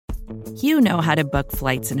You know how to book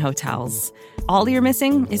flights and hotels. All you're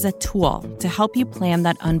missing is a tool to help you plan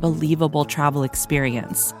that unbelievable travel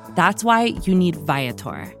experience. That's why you need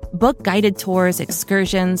Viator. Book guided tours,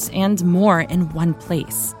 excursions, and more in one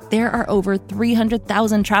place. There are over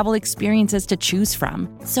 300,000 travel experiences to choose from,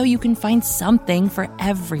 so you can find something for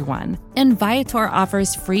everyone. And Viator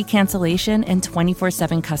offers free cancellation and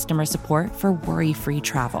 24/7 customer support for worry-free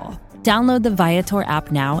travel. Download the Viator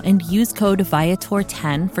app now and use code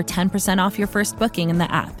Viator10 for 10% off your first booking in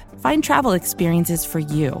the app. Find travel experiences for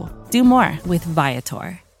you. Do more with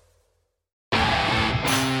Viator.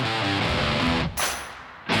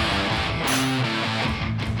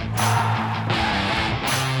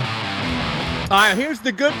 All right, here's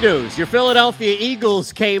the good news. Your Philadelphia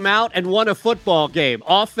Eagles came out and won a football game.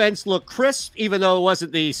 Offense looked crisp, even though it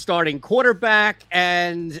wasn't the starting quarterback,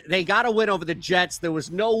 and they got a win over the Jets. There was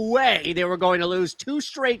no way they were going to lose 2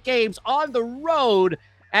 straight games on the road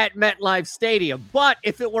at MetLife Stadium. But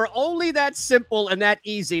if it were only that simple and that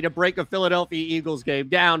easy to break a Philadelphia Eagles game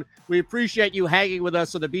down, we appreciate you hanging with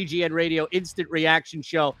us on the BGN Radio Instant Reaction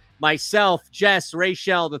Show. Myself, Jess,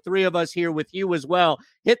 Rachel, the three of us here with you as well.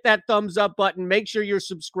 Hit that thumbs up button. Make sure you're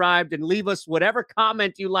subscribed and leave us whatever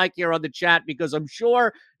comment you like here on the chat, because I'm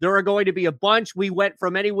sure there are going to be a bunch. We went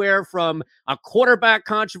from anywhere from a quarterback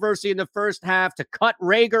controversy in the first half to cut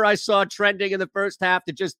Rager I saw trending in the first half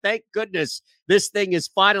to just thank goodness this thing is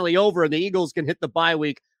finally over and the Eagles can hit the bye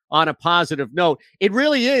week on a positive note. It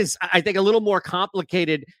really is, I think, a little more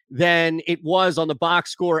complicated than it was on the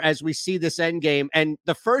box score as we see this end game. And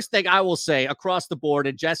the first thing I will say across the board,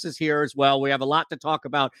 and Jess is here as well, we have a lot to talk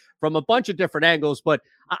about from a bunch of different angles, but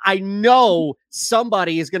I know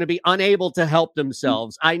somebody is going to be unable to help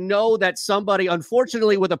themselves. I know that somebody,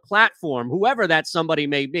 unfortunately, with a platform, whoever that somebody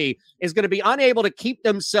may be, is going to be unable to keep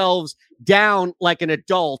themselves down like an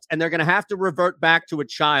adult, and they're going to have to revert back to a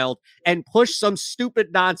child and push some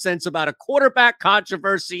stupid nonsense about a quarterback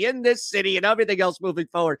controversy in this city and everything else moving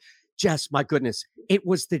forward. Jess, my goodness, it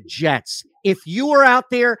was the Jets. If you were out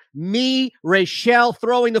there, me, Rachel,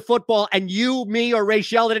 throwing the football, and you, me, or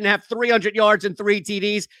Rachel didn't have 300 yards and 3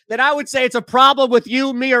 TDs, then I would say it's a problem with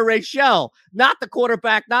you, me, or Rachel, not the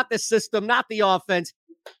quarterback, not the system, not the offense.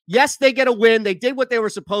 Yes, they get a win. They did what they were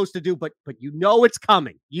supposed to do, but you know it's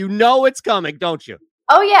coming. You know it's coming, don't you?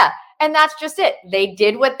 Oh, yeah. And that's just it. They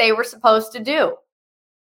did what they were supposed to do.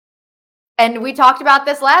 And we talked about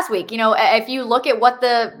this last week. You know, if you look at what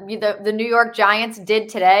the New York Giants did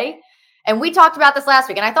today, and we talked about this last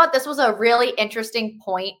week, and I thought this was a really interesting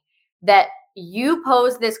point that you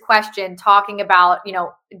posed this question talking about, you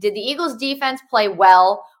know, did the Eagles defense play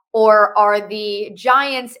well, or are the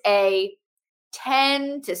Giants a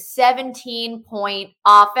 10 to 17 point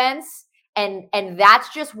offense? And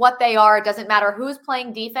that's just what they are. It doesn't matter who's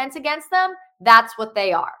playing defense against them. That's what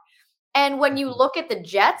they are. And when you look at the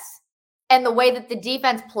Jets and the way that the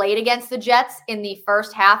defense played against the Jets in the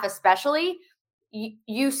first half, especially,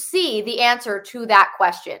 you see the answer to that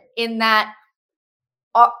question in that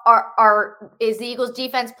is the Eagles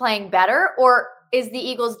defense playing better, or is the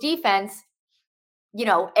Eagles defense, you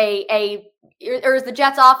know, or is the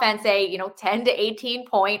Jets offense a, you know, 10 to 18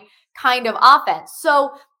 point kind of offense?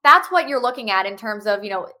 So that's what you're looking at in terms of, you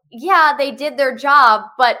know, yeah, they did their job,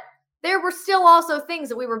 but there were still also things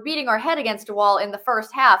that we were beating our head against a wall in the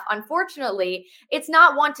first half. Unfortunately, it's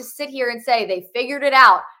not one to sit here and say they figured it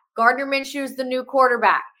out. Gardner Minshew's the new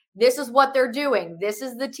quarterback. This is what they're doing. This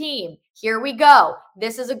is the team. Here we go.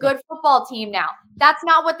 This is a good football team now. That's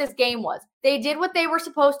not what this game was. They did what they were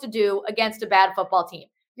supposed to do against a bad football team.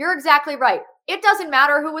 You're exactly right. It doesn't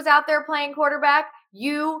matter who was out there playing quarterback.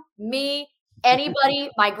 You, me, anybody,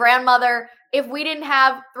 my grandmother. If we didn't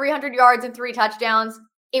have 300 yards and 3 touchdowns,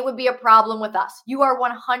 it would be a problem with us. You are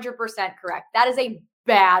 100% correct. That is a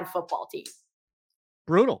bad football team.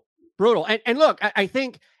 Brutal. And look, I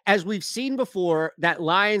think as we've seen before, that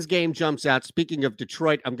Lions game jumps out. Speaking of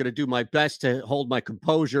Detroit, I'm going to do my best to hold my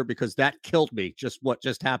composure because that killed me. Just what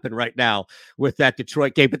just happened right now with that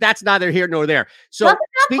Detroit game. But that's neither here nor there. So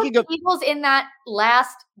speaking of Eagles in that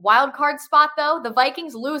last wild card spot, though, the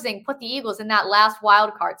Vikings losing put the Eagles in that last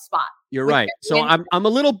wild card spot. You're right. So I'm a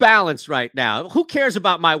little balanced right now. Who cares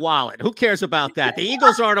about my wallet? Who cares about that? The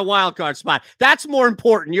Eagles are in a wild card spot. That's more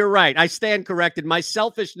important. You're right. I stand corrected. My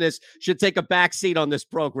selfishness should take a back seat on this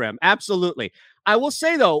program. Absolutely. I will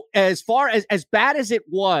say, though, as far as bad as it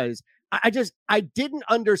was, I didn't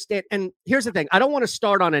understand. And here's the thing. I don't want to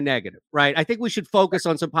start on a negative, right? I think we should focus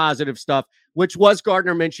on some positive stuff. which was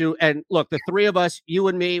Gardner Minshew. And look, the three of us, you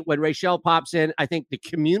and me, when Rachel pops in, I think the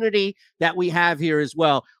community that we have here as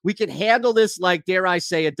well, we can handle this like, dare I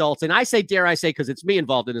say, adults. And I say, dare I say, because it's me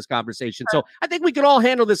involved in this conversation. So I think we can all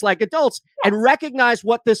handle this like adults and recognize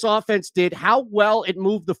what this offense did, how well it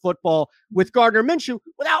moved the football with Gardner Minshew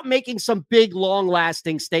without making some big,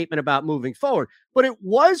 long-lasting statement about moving forward. But it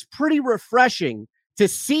was pretty refreshing to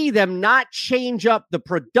see them not change up the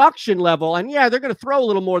production level. And yeah, they're going to throw a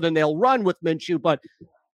little more than they'll run with Minshew. But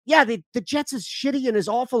yeah, the Jets, as shitty and as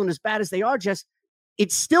awful and as bad as they are, Jess,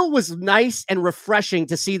 it still was nice and refreshing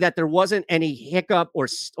to see that there wasn't any hiccup or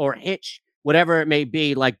hitch, whatever it may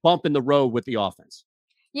be, like bump in the road with the offense.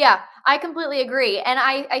 Yeah, I completely agree. And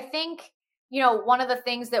I think, one of the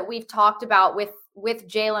things that we've talked about with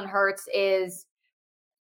Jalen Hurts is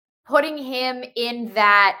putting him in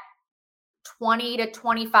that 20 to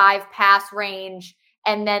 25 pass range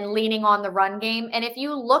and then leaning on the run game. And if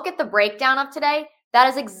you look at the breakdown of today, that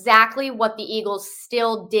is exactly what the Eagles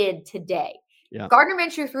still did today. Yeah. Gardner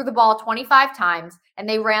Minshew threw the ball 25 times and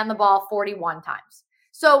they ran the ball 41 times.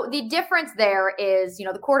 So the difference there is,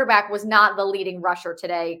 the quarterback was not the leading rusher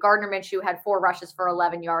today. Gardner Minshew had 4 rushes for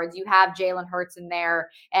 11 yards. You have Jalen Hurts in there,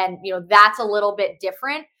 and, that's a little bit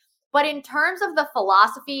different. But in terms of the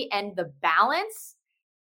philosophy and the balance,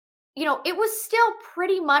 it was still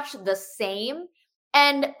pretty much the same.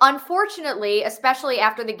 And unfortunately, especially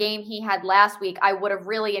after the game he had last week, I would have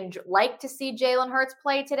really liked to see Jalen Hurts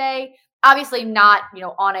play today. Obviously not,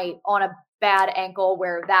 on a bad ankle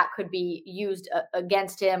where that could be used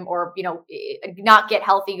against him, or, not get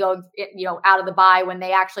healthy going, out of the bye when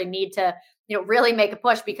they actually need to, really make a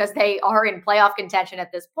push because they are in playoff contention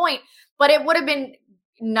at this point. But it would have been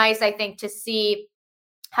nice, I think, to see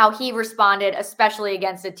how he responded, especially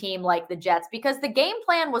against a team like the Jets, because the game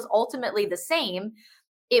plan was ultimately the same.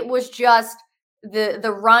 It was just the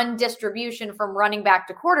run distribution from running back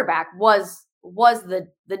to quarterback was the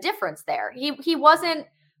difference there. He wasn't,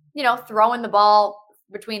 throwing the ball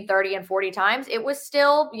between 30 and 40 times. It was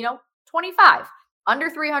still, 25, under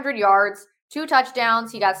 300 yards, 2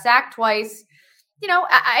 touchdowns. He got sacked twice.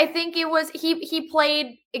 I think it was, he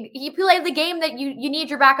played the game that you need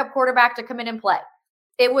your backup quarterback to come in and play.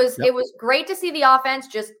 It was great to see the offense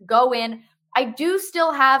just go in. I do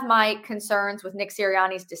still have my concerns with Nick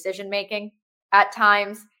Sirianni's decision-making at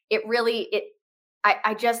times.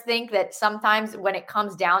 I just think that sometimes when it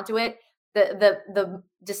comes down to it, the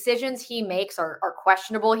decisions he makes are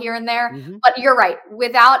questionable here and there. Mm-hmm. But you're right.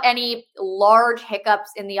 Without any large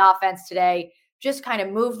hiccups in the offense today, just kind of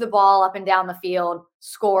moved the ball up and down the field,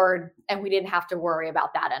 scored, and we didn't have to worry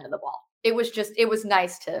about that end of the ball. It was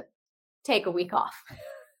nice to take a week off.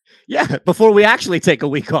 Yeah, before we actually take a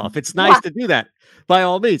week off. It's nice to do that, by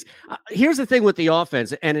all means. Here's the thing with the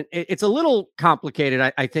offense, and it's a little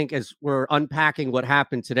complicated, I think, as we're unpacking what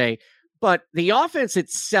happened today. But the offense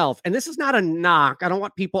itself, and this is not a knock. I don't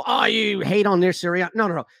want people, you hate on their Sirianni.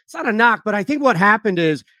 No. It's not a knock, but I think what happened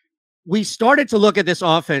is we started to look at this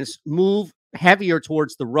offense move heavier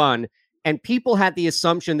towards the run, and people had the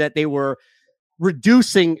assumption that they were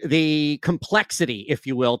reducing the complexity, if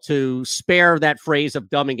you will, to spare that phrase of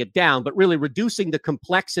dumbing it down, but really reducing the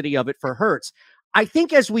complexity of it for Hurts. I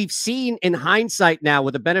think as we've seen in hindsight now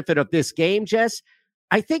with the benefit of this game, Jess,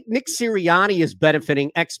 I think Nick Sirianni is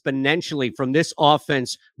benefiting exponentially from this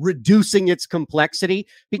offense reducing its complexity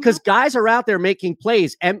because guys are out there making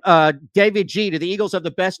plays. David G, to the Eagles have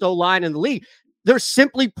the best O-line in the league. They're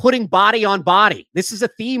simply putting body on body. This is a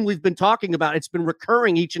theme we've been talking about. It's been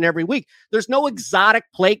recurring each and every week. There's no exotic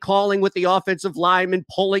play calling with the offensive lineman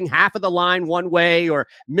pulling half of the line one way or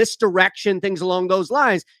misdirection, things along those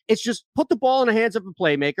lines. It's just put the ball in the hands of a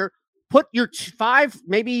playmaker, put your 5,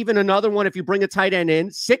 maybe even another one if you bring a tight end in,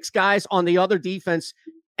 6 guys on the other defense,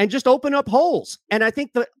 and just open up holes. And I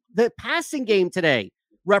think the passing game today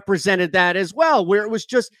represented that as well, where it was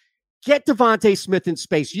just, get Devontae Smith in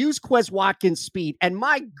space. Use Quez Watkins' speed. And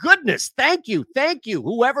my goodness, thank you,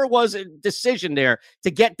 whoever was in decision there to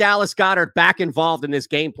get Dallas Goedert back involved in this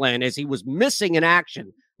game plan as he was missing in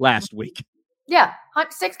action last week. Yeah,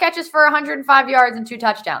 6 catches for 105 yards and 2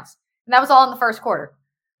 touchdowns. And that was all in the first quarter.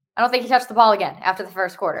 I don't think he touched the ball again after the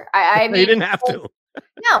first quarter. I mean, he didn't have to.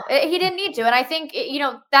 No, he didn't need to. And I think,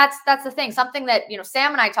 that's the thing. Something that,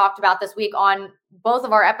 Sam and I talked about this week on both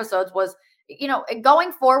of our episodes was,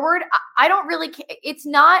 going forward, I don't really care. It's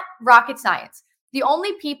not rocket science. The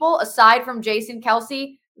only people aside from Jason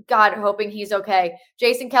Kelce, God, hoping he's okay,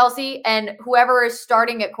 Jason Kelce and whoever is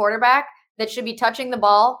starting at quarterback that should be touching the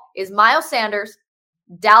ball is Miles Sanders,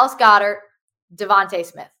 Dallas Goedert, Devontae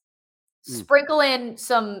Smith. Sprinkle in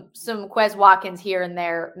some Quez Watkins here and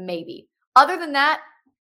there, maybe. Other than that,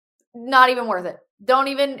 not even worth it. Not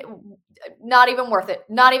even worth it.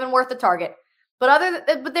 Not even worth the target.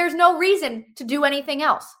 But there's no reason to do anything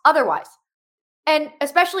else otherwise. And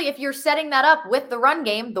especially if you're setting that up with the run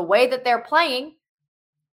game, the way that they're playing,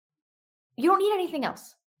 you don't need anything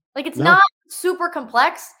else. Like, it's not super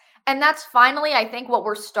complex. And that's finally, I think, what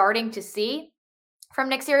we're starting to see from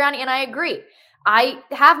Nick Sirianni. And I agree. I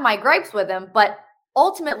have my gripes with him, but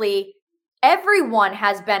ultimately, everyone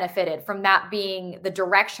has benefited from that being the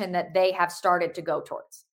direction that they have started to go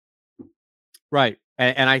towards. Right.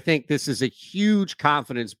 And I think this is a huge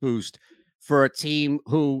confidence boost for a team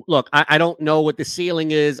who, look, I don't know what the ceiling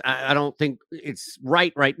is. I don't think it's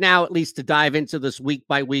right now, at least to dive into this week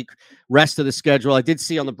by week rest of the schedule. I did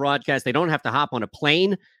see on the broadcast, they don't have to hop on a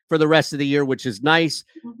plane for the rest of the year, which is nice.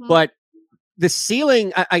 Mm-hmm. But the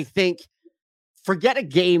ceiling, I think, forget a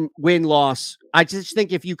game win-loss. I just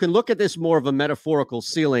think if you can look at this more of a metaphorical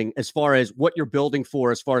ceiling as far as what you're building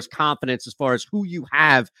for, as far as confidence, as far as who you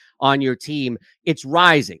have on your team, it's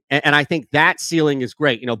rising. And I think that ceiling is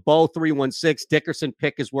great. You know, Bo 316, Dickerson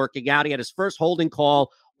pick is working out. He had his first holding call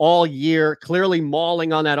all year, clearly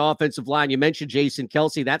mauling on that offensive line. You mentioned Jason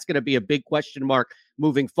Kelce. That's going to be a big question mark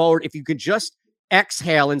moving forward. If you could just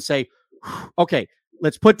exhale and say, okay,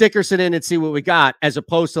 let's put Dickerson in and see what we got, as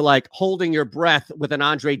opposed to like holding your breath with an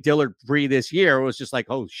Andre Dillard breathe this year. It was just like,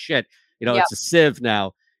 oh shit, you know, It's a sieve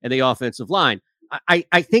now in the offensive line.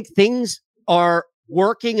 I think things are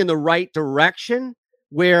working in the right direction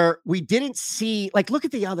where we didn't see, like, look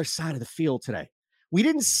at the other side of the field today. We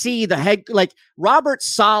didn't see the head, like Robert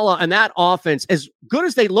Saleh and that offense, as good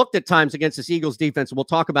as they looked at times against this Eagles defense. And we'll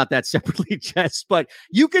talk about that separately, Jess, but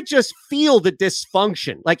you could just feel the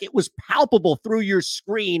dysfunction. Like, it was palpable through your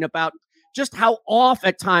screen about just how off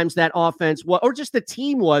at times that offense was, or just the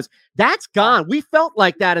team was. That's gone. We felt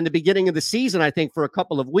like that in the beginning of the season, I think, for a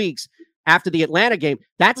couple of weeks after the Atlanta game.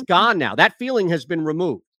 That's gone now. That feeling has been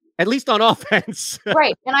removed, at least on offense.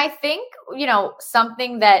 Right. And I think, you know,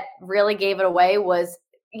 something that really gave it away was,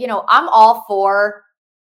 you know, I'm all for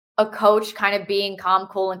a coach kind of being calm,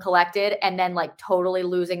 cool, and collected, and then like totally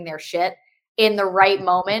losing their shit in the right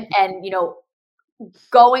moment. And, you know,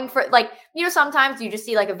 going for, like, you know, sometimes you just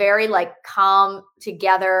see like a very like calm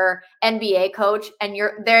together NBA coach, and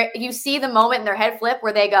you're there, you see the moment in their head flip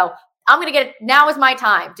where they go, I'm going to get it. Now is my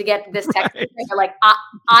time to get this technical. Right. They're like,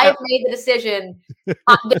 I have made the decision.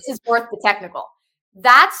 This is worth the technical.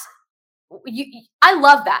 That's you. I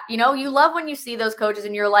love that. You know, you love when you see those coaches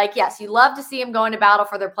and you're like, yes, you love to see them go into battle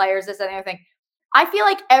for their players, this and everything. I feel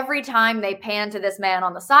like every time they pan to this man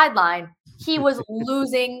on the sideline, he was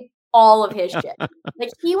losing all of his shit. Like,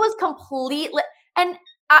 he was completely, and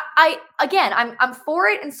I'm for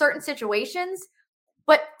it in certain situations.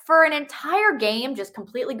 But for an entire game, just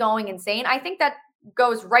completely going insane, I think that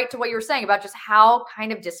goes right to what you were saying about just how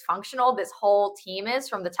kind of dysfunctional this whole team is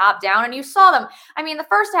from the top down. And you saw them. I mean, the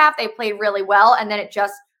first half, they played really well, and then it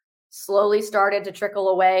just slowly started to trickle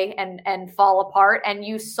away and fall apart. And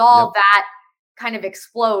you saw that kind of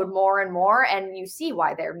explode more and more, and you see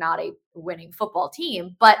why they're not a winning football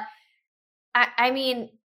team. But, I mean,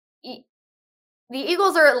 the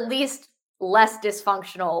Eagles are at least less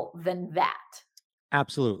dysfunctional than that.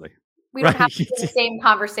 Absolutely. We don't have to do the same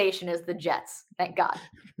conversation as the Jets. Thank God.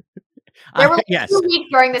 There were 2 weeks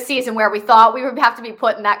during the season where we thought we would have to be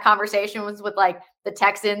put in that conversation with like the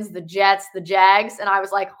Texans, the Jets, the Jags. And I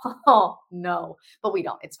was like, oh, no. But we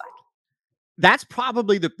don't. It's fine. That's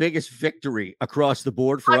probably the biggest victory across the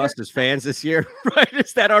board for 100%. Us as fans this year, right?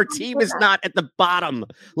 Is that our team 100%. Is not at the bottom,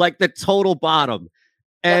 like the total bottom.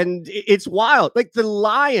 And it's wild. Like, the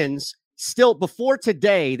Lions, still, before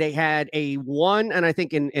today, they had a 1, and I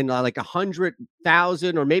think in like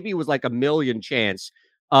 100,000 or maybe it was like 1 million chance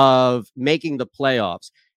of making the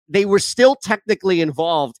playoffs. They were still technically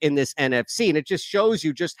involved in this NFC, and it just shows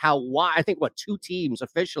you just how wide. I think 2 teams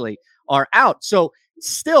officially are out. So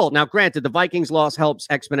still, now granted, the Vikings loss helps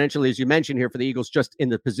exponentially, as you mentioned here, for the Eagles just in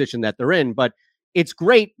the position that they're in. But it's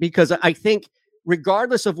great because I think,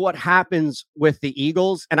 regardless of what happens with the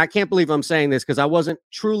Eagles, and I can't believe I'm saying this because I wasn't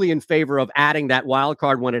truly in favor of adding that wild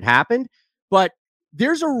card when it happened, but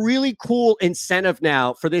there's a really cool incentive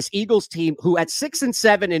now for this Eagles team, who at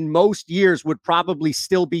 6-7 in most years would probably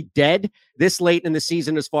still be dead this late in the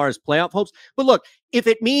season as far as playoff hopes. But look, if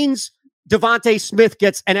it means Devontae Smith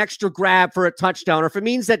gets an extra grab for a touchdown, or if it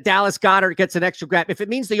means that Dallas Goedert gets an extra grab, if it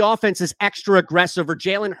means the offense is extra aggressive, or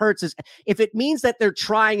Jalen Hurts is, if it means that they're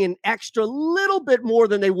trying an extra little bit more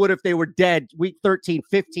than they would if they were dead week 13,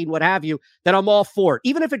 15, what have you, then I'm all for it.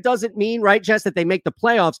 Even if it doesn't mean, right, Jess, that they make the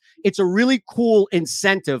playoffs, it's a really cool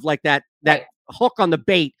incentive, like that hook on the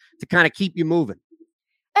bait to kind of keep you moving.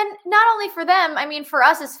 And not only for them, I mean, for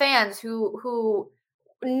us as fans who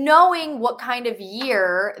knowing what kind of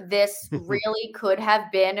year this really could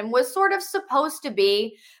have been and was sort of supposed to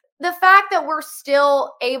be, the fact that we're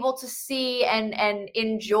still able to see and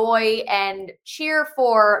enjoy and cheer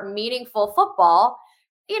for meaningful football,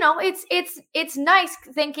 it's nice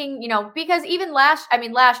thinking, because even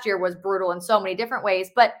last year was brutal in so many different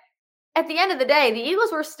ways, but at the end of the day, the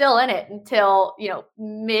Eagles were still in it until,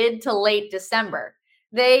 mid to late December.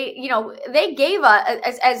 They gave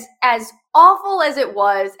us as awful as it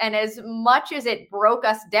was, and as much as it broke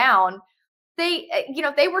us down,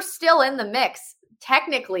 they were still in the mix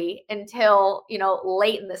technically until,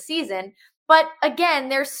 late in the season. But again,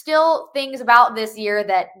 there's still things about this year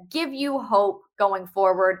that give you hope going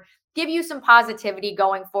forward, give you some positivity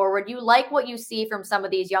going forward. You like what you see from some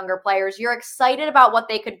of these younger players. You're excited about what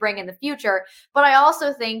they could bring in the future. But I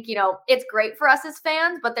also think, it's great for us as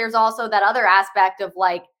fans, but there's also that other aspect of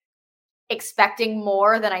like expecting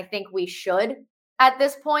more than I think we should at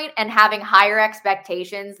this point, and having higher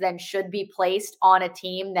expectations than should be placed on a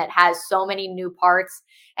team that has so many new parts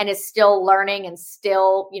and is still learning and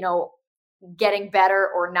still, getting better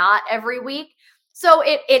or not every week. So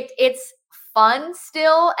it's fun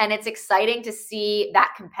still, and it's exciting to see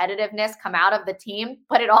that competitiveness come out of the team,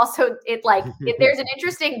 but there's an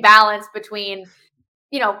interesting balance between,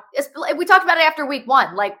 we talked about it after week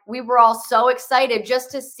 1, like we were all so excited just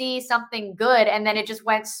to see something good, and then it just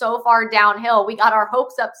went so far downhill. We got our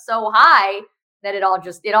hopes up so high that it all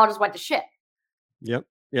just went to shit. Yep.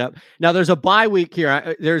 Now there's a bye week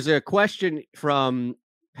here. There's a question from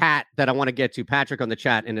Pat that I want to get to, Patrick, on the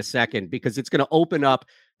chat in a second, because it's going to open up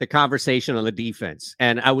the conversation on the defense.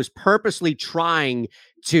 And I was purposely trying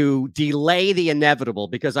to delay the inevitable,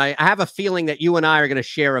 because I have a feeling that you and I are going to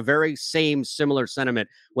share a very similar sentiment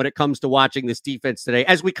when it comes to watching this defense today,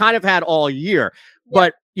 as we kind of had all year. Yeah.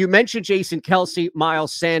 But you mentioned Jason Kelce,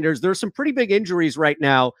 Miles Sanders. There's some pretty big injuries right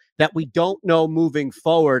now that we don't know moving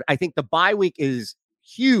forward. I think the bye week is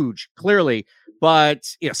huge, clearly, but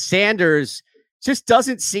Sanders just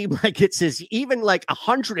doesn't seem like it's even like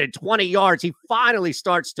 120 yards. He finally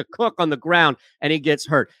starts to cook on the ground and he gets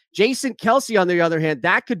hurt. Jason Kelce, on the other hand,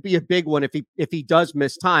 that could be a big one if he does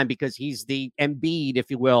miss time, because he's the Embiid, if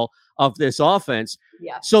you will, of this offense.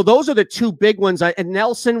 Yeah. So those are the two big ones. And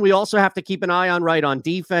Nelson, we also have to keep an eye on right on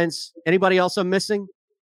defense. Anybody else I'm missing?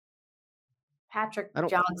 Patrick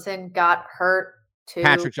Johnson got hurt too.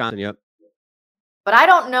 Patrick Johnson, yep. But I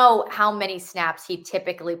don't know how many snaps he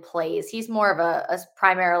typically plays. He's more of a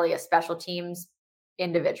primarily a special teams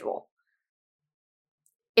individual.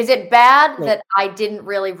 Is it bad that I didn't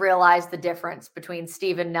really realize the difference between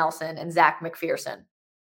Steven Nelson and Zach McPherson?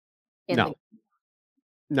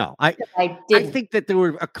 No, I think that there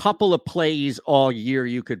were a couple of plays all year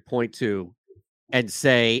you could point to and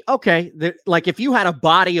say, okay, like if you had a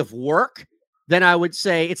body of work, then I would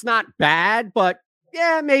say it's not bad, but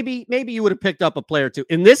yeah, maybe you would have picked up a player or two.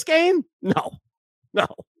 In this game, no.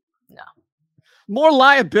 More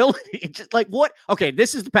liability. Just like what? Okay,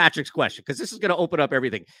 this is Patrick's question, because this is going to open up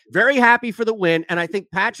everything. Very happy for the win, and I think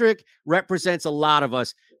Patrick represents a lot of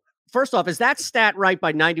us. First off, is that stat right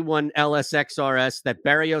by 91 LSXRS that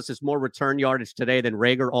Berrios has more return yardage today than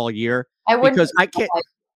Reagor all year? I wouldn't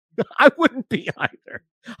be either.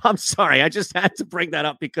 I'm sorry. I just had to bring that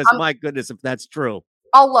up because my goodness, if that's true.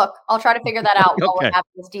 I'll try to figure that out while we're having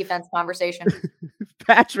this defense conversation.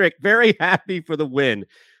 Patrick, very happy for the win,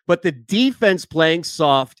 but the defense playing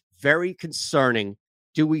soft, very concerning.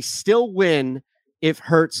 Do we still win if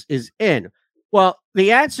Hurts is in? Well,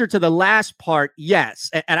 the answer to the last part,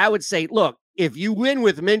 yes. And I would say, look, if you win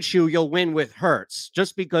with Minshew, you'll win with Hurts.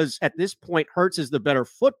 Just because at this point, Hurts is the better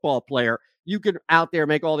football player. You can out there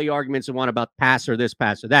make all the arguments you want about pass or this,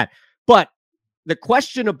 pass or that. But the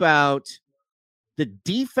question about the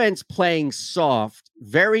defense playing soft,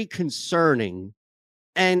 very concerning.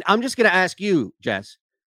 And I'm just going to ask you, Jess,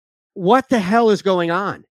 what the hell is going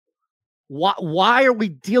on? Why are we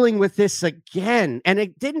dealing with this again? And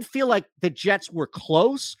it didn't feel like the Jets were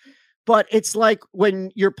close, but it's like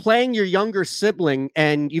when you're playing your younger sibling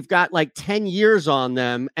and you've got like 10 years on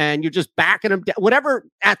them and you're just backing them down, whatever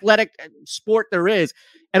athletic sport there is,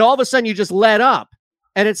 and all of a sudden you just let up.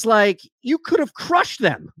 And it's like, you could have crushed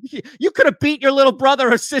them. You could have beat your little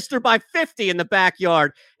brother or sister by 50 in the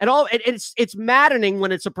backyard. And it's maddening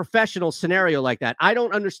when it's a professional scenario like that. I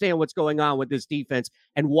don't understand what's going on with this defense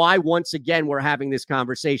and why, once again, we're having this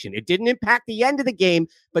conversation. It didn't impact the end of the game,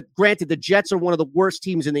 but granted, the Jets are one of the worst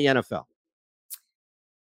teams in the NFL.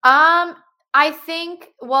 I think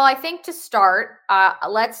to start,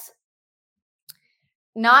 let's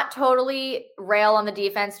not totally rail on the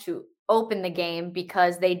defense to open the game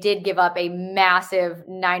because they did give up a massive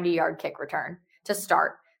 90-yard kick return to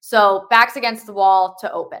start. So backs against the wall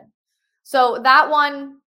to open. So that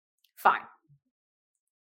one, fine.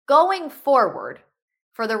 Going forward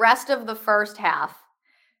for the rest of the first half,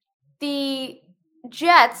 the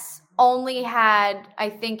Jets only had, I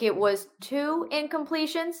think it was 2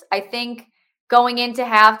 incompletions. I think going into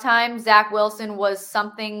halftime, Zach Wilson was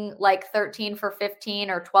something like 13 for 15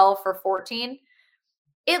 or 12 for 14.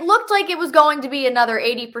 It looked like it was going to be another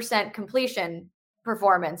 80% completion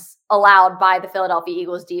performance allowed by the Philadelphia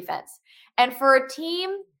Eagles defense. And for a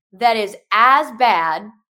team that is as bad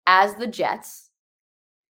as the Jets,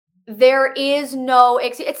 there is no,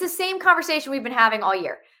 it's the same conversation we've been having all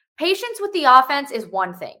year. Patience with the offense is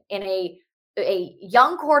one thing. In a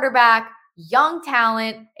young quarterback, young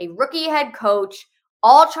talent, a rookie head coach,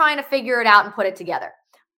 all trying to figure it out and put it together.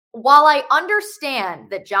 While I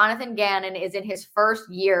understand that Jonathan Gannon is in his first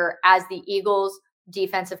year as the Eagles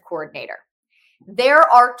defensive coordinator, there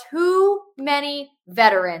are too many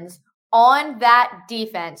veterans on that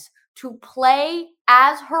defense to play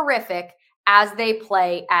as horrific as they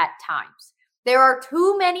play at times. There are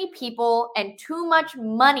too many people and too much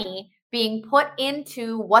money being put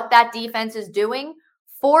into what that defense is doing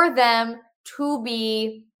for them to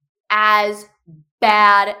be as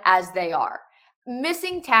bad as they are.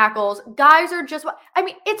 Missing tackles, guys are just, I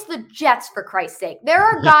mean, it's the Jets, for Christ's sake. There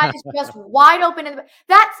are guys just wide open.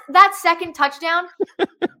 That second touchdown,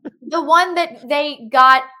 the one that they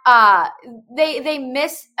got, they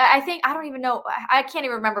missed, I think, I don't even know, I can't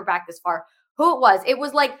even remember back this far who it was. It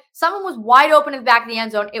was like someone was wide open in the back of the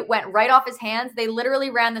end zone. It went right off his hands. They literally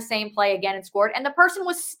ran the same play again and scored. And the person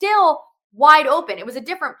was still wide open. It was a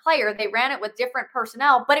different player. They ran it with different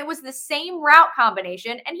personnel, but it was the same route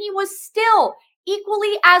combination. And he was still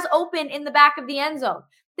equally as open in the back of the end zone.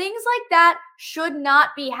 Things like that should not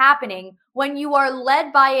be happening when you are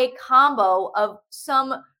led by a combo of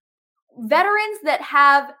some veterans that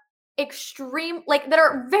have that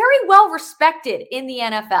are very well respected in the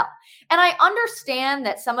NFL. And I understand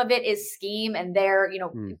that some of it is scheme and they're,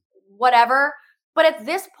 whatever. But at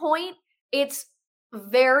this point, it's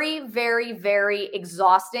very, very, very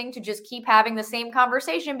exhausting to just keep having the same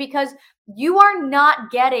conversation because you are not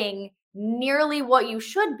getting nearly what you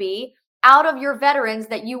should be out of your veterans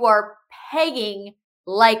that you are paying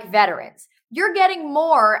like veterans. You're getting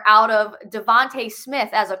more out of Devontae Smith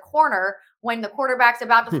as a corner when the quarterback's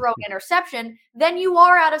about to throw an interception than you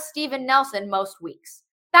are out of Steven Nelson most weeks.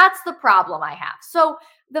 That's the problem I have. So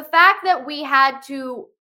the fact that we had to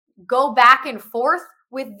go back and forth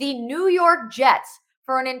with the New York Jets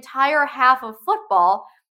for an entire half of football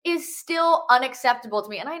is still unacceptable to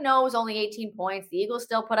me. And I know it was only 18 points. The Eagles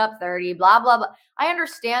still put up 30, blah, blah, blah. I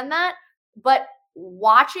understand that. But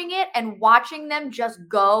watching it and watching them just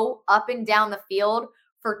go up and down the field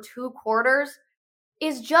for 2 quarters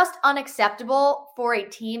is just unacceptable for a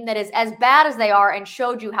team that is as bad as they are and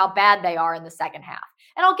showed you how bad they are in the second half.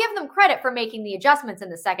 And I'll give them credit for making the adjustments in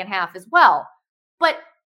the second half as well. But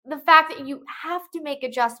the fact that you have to make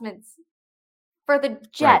adjustments for the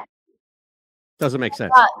Jets. Right. Doesn't make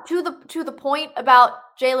sense. To the point about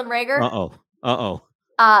Jalen Reagor.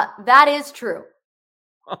 That is true.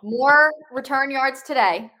 More return yards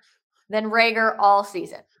today than Reagor all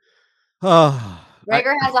season.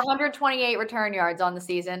 Reagor has 128 return yards on the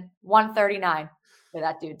season, 139 for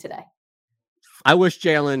that dude today. I wish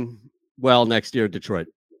Jalen well next year in Detroit.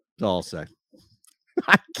 That's all I'll say.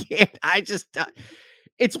 I can't.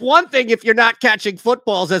 It's one thing if you're not catching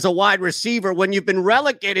footballs as a wide receiver. When you've been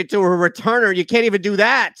relegated to a returner, you can't even do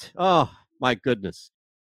that. Oh, my goodness.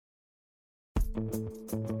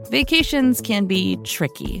 Vacations can be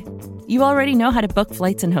tricky. You already know how to book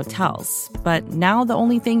flights and hotels, but now the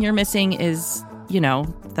only thing you're missing is,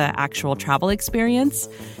 the actual travel experience.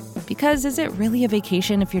 Because is it really a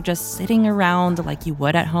vacation if you're just sitting around like you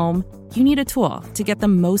would at home? You need a tool to get the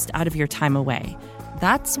most out of your time away.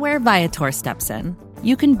 That's where Viator steps in.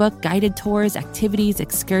 You can book guided tours, activities,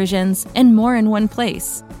 excursions, and more in one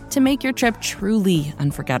place to make your trip truly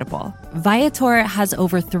unforgettable. Viator has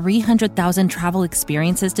over 300,000 travel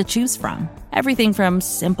experiences to choose from. Everything from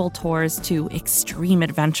simple tours to extreme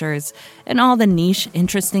adventures and all the niche,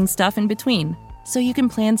 interesting stuff in between. So you can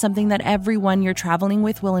plan something that everyone you're traveling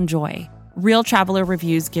with will enjoy. Real traveler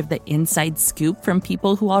reviews give the inside scoop from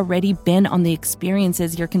people who already been on the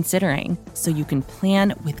experiences you're considering, so you can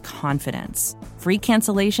plan with confidence. Free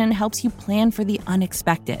cancellation helps you plan for the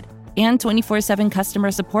unexpected. And 24/7 customer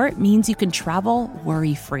support means you can travel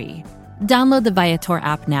worry-free. Download the Viator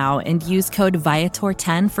app now and use code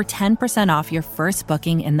Viator10 for 10% off your first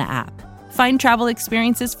booking in the app. Find travel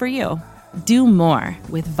experiences for you. Do more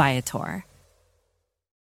with Viator.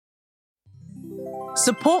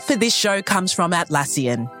 Support for this show comes from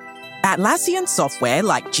Atlassian. Atlassian software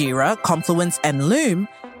like Jira, Confluence, and Loom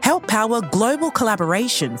help power global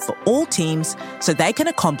collaboration for all teams so they can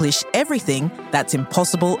accomplish everything that's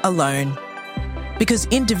impossible alone. Because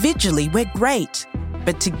individually we're great,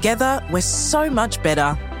 but together we're so much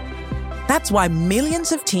better. That's why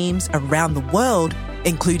millions of teams around the world,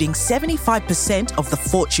 including 75% of the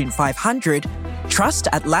Fortune 500, trust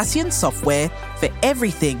Atlassian software for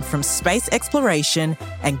everything from space exploration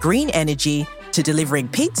and green energy to delivering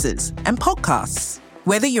pizzas and podcasts.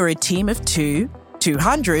 Whether you're a team of 2,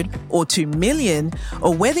 200, or 2 million,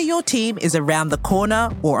 or whether your team is around the corner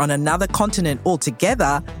or on another continent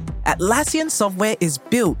altogether, Atlassian software is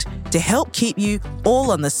built to help keep you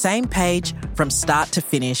all on the same page from start to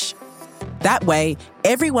finish. That way,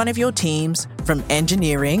 every one of your teams, from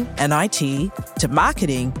engineering and IT to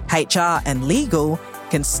marketing, HR, and legal,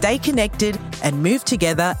 can stay connected and move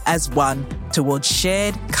together as one towards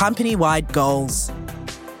shared company-wide goals.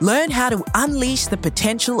 Learn how to unleash the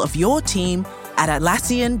potential of your team at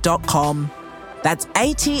Atlassian.com. That's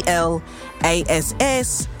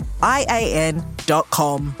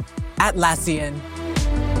Atlassian.com. Atlassian.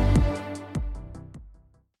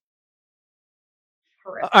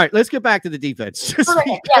 All right, let's get back to the defense.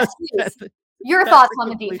 Yes, please. Your thoughts on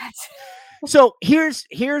the defense. So here's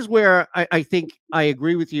where I think I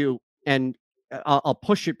agree with you, and I'll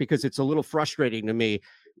push it because it's a little frustrating to me.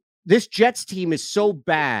 This Jets team is so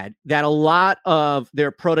bad that a lot of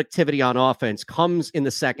their productivity on offense comes in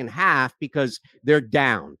the second half because they're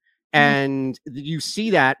down. And you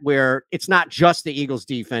see that where it's not just the Eagles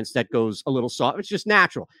defense that goes a little soft. It's just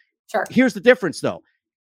natural. Sure. Here's the difference, though.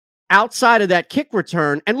 Outside of that kick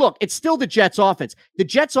return, and look, it's still the Jets offense. The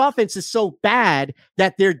Jets offense is so bad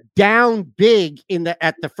that they're down big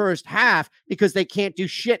at the first half because they can't do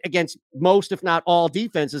shit against most, if not all,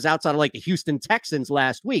 defenses outside of like the Houston Texans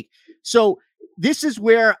last week. So this is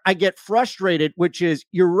where I get frustrated, which is,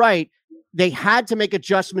 you're right. They had to make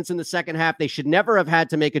adjustments in the second half. They should never have had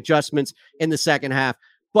to make adjustments in the second half,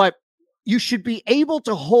 but you should be able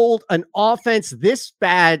to hold an offense this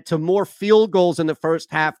bad to more field goals in the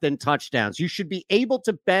first half than touchdowns. You should be able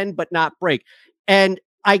to bend but not break. And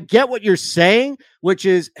I get what you're saying, which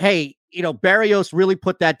is, hey, Berrios really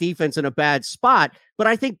put that defense in a bad spot. But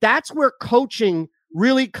I think that's where coaching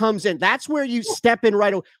really comes in. That's where you step in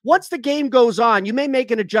right away. Once the game goes on, you may make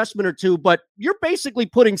an adjustment or two, but you're basically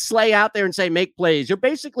putting Slay out there and say, make plays. You're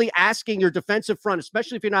basically asking your defensive front,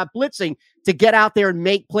 especially if you're not blitzing, to get out there and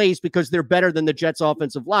make plays because they're better than the Jets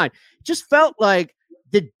offensive line. It just felt like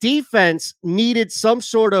the defense needed some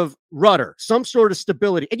sort of rudder, some sort of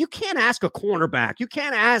stability. And you can't ask a cornerback. You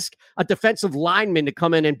can't ask a defensive lineman to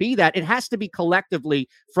come in and be that. It has to be collectively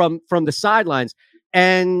from the sidelines.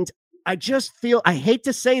 And I just feel, I hate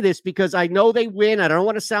to say this because I know they win. I don't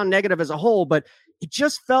want to sound negative as a whole, but it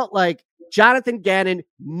just felt like Jonathan Gannon,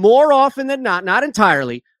 more often than not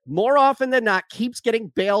entirely, more often than not, keeps getting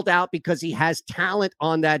bailed out because he has talent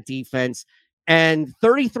on that defense. And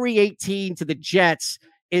 33-18 to the Jets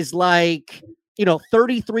is like,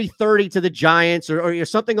 33-30 to the Giants or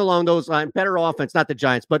something along those lines. Better offense, not the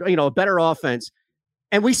Giants, but, a better offense.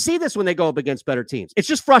 And we see this when they go up against better teams. It's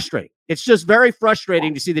just frustrating. It's just very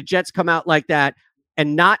frustrating to see the Jets come out like that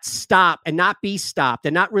and not stop and not be stopped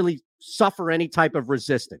and not really suffer any type of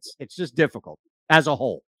resistance. It's just difficult as a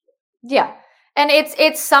whole. Yeah. And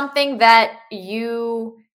it's something that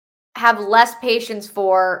you have less patience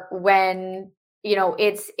for when,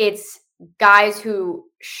 it's guys who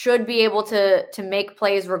should be able to make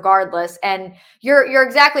plays regardless. And you're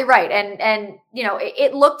exactly right. And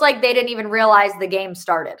it looked like they didn't even realize the game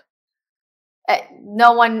started.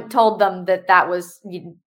 No one told them that was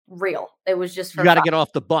real. It was just you got to get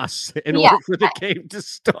off the bus in order for the game to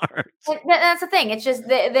start. That's the thing. It's just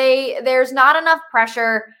there's not enough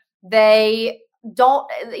pressure. They don't,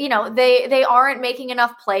 they aren't making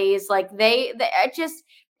enough plays. Like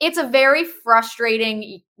it's a very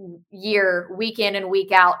frustrating year, week in and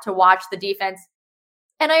week out, to watch the defense.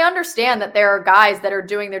 And I understand that there are guys that are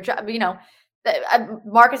doing their job.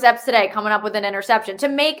 Marcus Epps today coming up with an interception to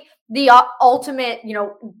make the ultimate,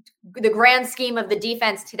 the grand scheme of the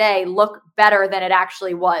defense today look better than it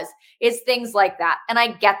actually was. It's things like that. And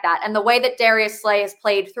I get that. And the way that Darius Slay has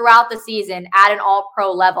played throughout the season at an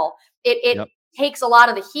all-pro level, it takes a lot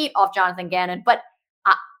of the heat off Jonathan Gannon. But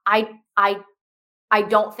I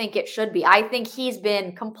don't think it should be. I think he's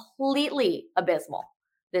been completely abysmal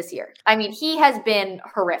this year. I mean, he has been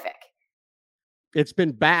horrific. It's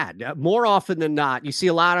been bad. More often than not, you see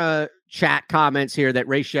a lot of chat comments here that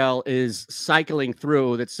Rachel is cycling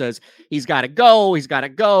through that says he's got to go. He's got to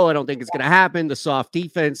go. I don't think it's going to happen. The soft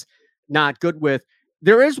defense, not good with.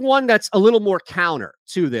 There is one that's a little more counter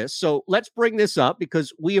to this. So let's bring this up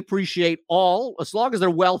because we appreciate all, as long as they're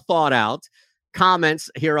well thought out, comments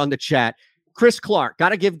here on the chat. Chris Clark, got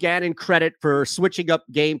to give Gannon credit for switching up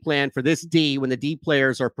game plan for this D when the D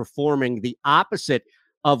players are performing the opposite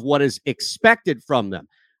of what is expected from them.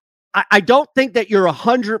 I don't think that you're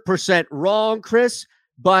 100% wrong, Chris,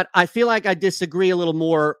 but I feel like I disagree a little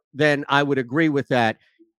more than I would agree with that.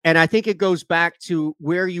 And I think it goes back to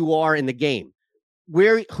where you are in the game,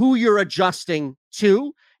 who you're adjusting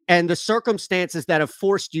to, and the circumstances that have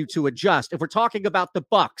forced you to adjust. If we're talking about the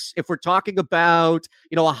Bucks, if we're talking about,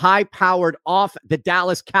 a high-powered the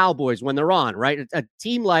Dallas Cowboys when they're on, right? A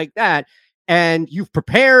team like that, and you've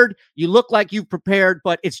prepared, you look like you've prepared,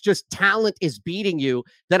 but it's just talent is beating you,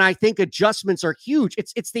 then I think adjustments are huge.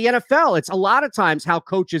 It's the NFL. It's a lot of times how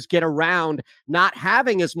coaches get around not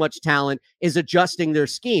having as much talent is adjusting their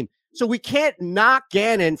scheme. So we can't knock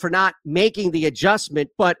Gannon for not making the adjustment,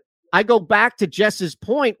 but I go back to Jess's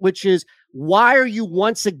point, which is, why are you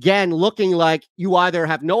once again looking like you either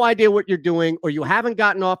have no idea what you're doing, or you haven't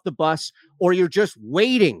gotten off the bus, or you're just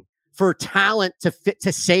waiting for talent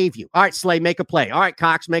to save you? All right, Slay, make a play. All right,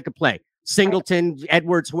 Cox, make a play. Singleton,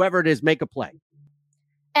 Edwards, whoever it is, make a play.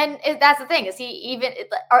 And that's the thing. Is he even?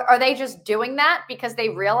 Are they just doing that because they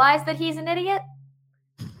realize that he's an idiot?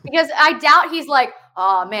 Because I doubt he's like,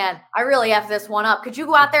 oh man, I really F this one up. Could you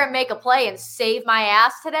go out there and make a play and save my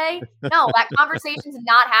ass today? No, that conversation's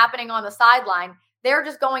not happening on the sideline. They're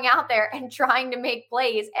just going out there and trying to make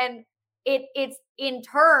plays. And it's in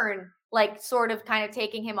turn, like, sort of kind of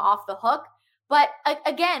taking him off the hook. But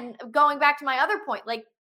again, going back to my other point, like,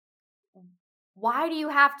 why do you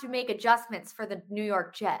have to make adjustments for the New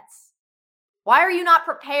York Jets? Why are you not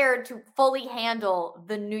prepared to fully handle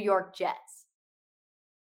the New York Jets?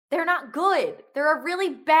 They're not good. They're a really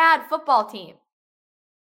bad football team.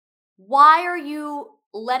 Why are you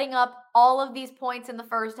letting up all of these points in the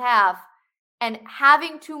first half and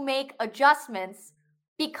having to make adjustments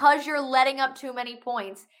because you're letting up too many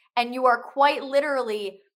points, and you are quite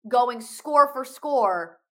literally going score for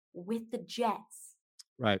score with the Jets?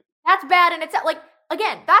 Right. That's bad in itself. Like,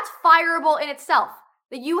 again, that's fireable in itself,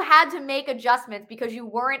 that you had to make adjustments because you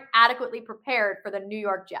weren't adequately prepared for the New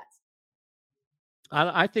York Jets.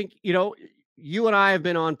 I think, you and I have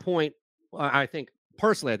been on point. I think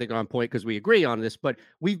personally, on point because we agree on this, but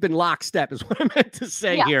we've been lockstep is what I meant to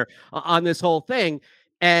say here on this whole thing.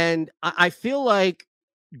 And I feel like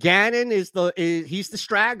Gannon he's the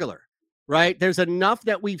straggler, right? There's enough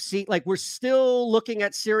that we've seen. Like, we're still looking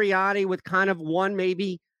at Sirianni with kind of one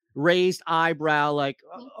maybe raised eyebrow, like,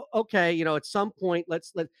 okay, at some point, let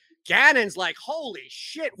Gannon's like, holy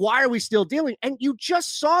shit, why are we still dealing? And you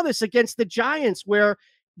just saw this against the Giants where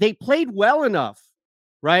they played well enough,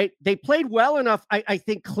 right? They played well enough, I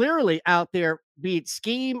think, clearly out there, be it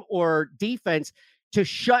scheme or defense, to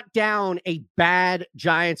shut down a bad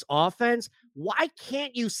Giants offense. Why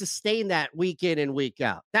can't you sustain that week in and week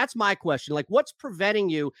out? That's my question. Like, what's preventing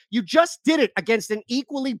you? You just did it against an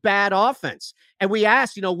equally bad offense. And we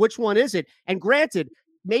asked, which one is it? And granted,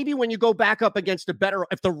 maybe when you go back up against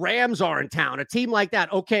if the Rams are in town, a team like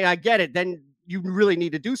that, okay, I get it. Then you really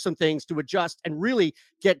need to do some things to adjust and really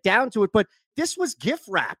get down to it. But this was gift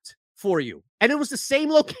wrapped for you. And it was the same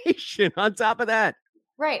location on top of that.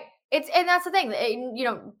 Right. And that's the thing.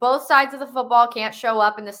 Both sides of the football can't show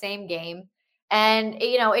up in the same game. And,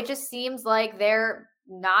 it just seems like they're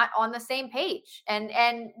not on the same page. And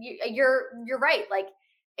you're right. Like,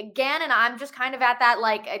 again, and I'm just kind of at that,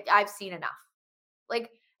 like, I've seen enough. Like,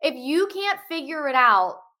 if you can't figure it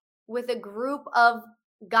out with a group of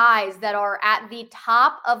guys that are at the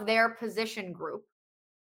top of their position group,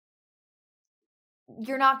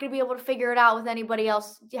 you're not going to be able to figure it out with anybody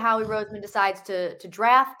else. Howie Roseman decides to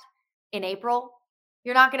draft in April.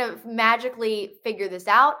 You're not going to magically figure this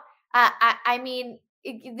out.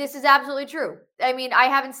 This is absolutely true. I mean, I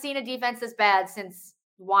haven't seen a defense this bad since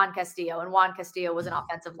Juan Castillo, and Juan Castillo was an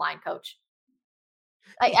offensive line coach.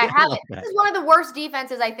 I haven't. This is one of the worst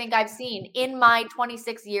defenses I think I've seen in my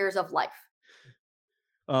 26 years of life.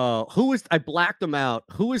 I blacked him out.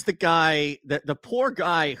 Who is the guy, the poor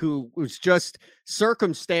guy who was just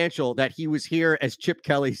circumstantial that he was here as Chip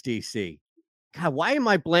Kelly's DC? God, why am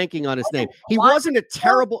I blanking on his name? He wasn't a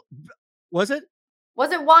terrible, was it?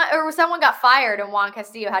 Was it Juan, or someone got fired and Juan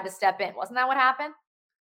Castillo had to step in? Wasn't that what happened?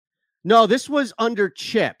 No, this was under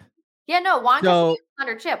Chip. Yeah, no, Juan Castillo was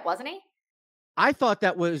under Chip, wasn't he? I thought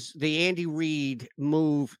that was the Andy Reid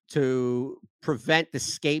move to prevent the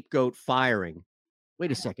scapegoat firing.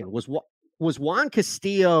 Wait a second. Was Juan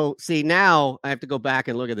Castillo? See, now I have to go back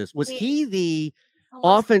and look at this. Was he the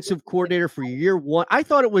offensive coordinator for year one? I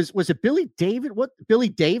thought it was it Billy David? What, Billy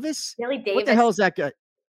Davis? Billy Davis. What the hell is that guy?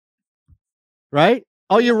 Right?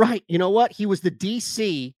 Oh, you're right. You know what? He was the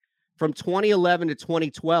DC from 2011 to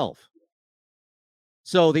 2012.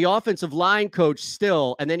 So the offensive line coach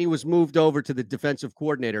still, and then he was moved over to the defensive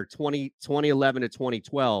coordinator 2011 to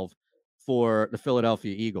 2012 for the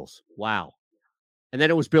Philadelphia Eagles. Wow. And then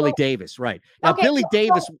it was Billy Davis, right? Now, okay, Billy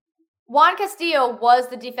Davis. Juan Castillo was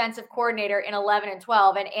the defensive coordinator in 11 and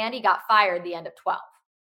 12, and Andy got fired the end of 12.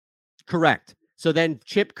 Correct. So then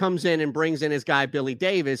Chip comes in and brings in his guy, Billy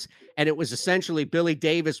Davis, and it was essentially Billy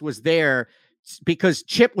Davis was there because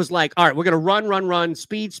Chip was like, all right, we're going to run,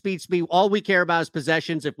 speed. All we care about is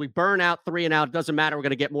possessions. If we burn out 3 and out, it doesn't matter. We're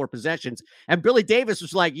going to get more possessions. And Billy Davis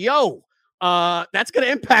was like, yo, that's going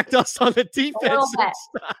to impact us on the defense.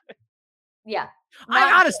 Yeah.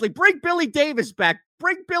 I honestly, bring Billy Davis back.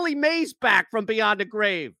 Bring Billy Mays back from beyond the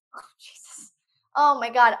grave. Oh, Jesus. Oh, my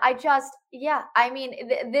God. I mean,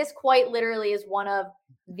 this quite literally is one of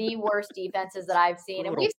the worst defenses that I've seen.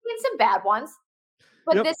 And we've seen some bad ones.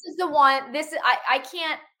 But This is the one.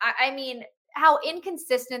 I mean, how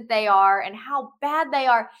inconsistent they are and how bad they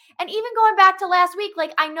are. And even going back to last week,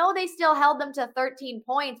 like, I know they still held them to 13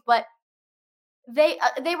 points, but they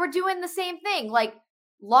were doing the same thing. Like,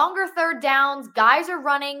 longer third downs, guys are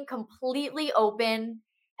running completely open,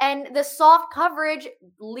 and the soft coverage,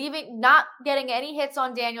 not getting any hits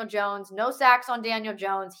on Daniel Jones, no sacks on Daniel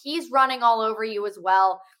Jones. He's running all over you as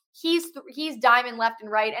well. He's diming left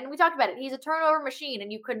and right, and we talked about it. He's a turnover machine,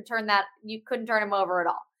 and you couldn't turn him over at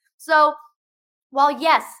all. So while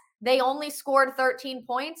yes, they only scored 13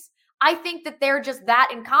 points, I think that they're just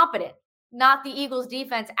that incompetent, not the Eagles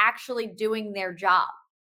defense actually doing their job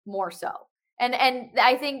more so. And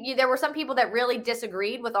I think there were some people that really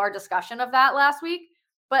disagreed with our discussion of that last week.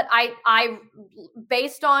 But I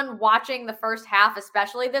based on watching the first half,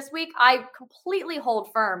 especially this week, I completely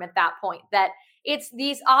hold firm at that point that it's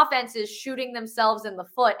these offenses shooting themselves in the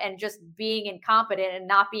foot and just being incompetent and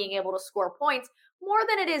not being able to score points more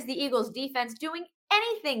than it is the Eagles defense doing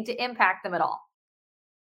anything to impact them at all.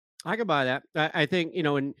 I can buy that. I think,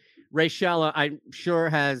 and Rachel, I'm sure,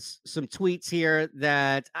 has some tweets here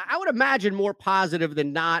that I would imagine more positive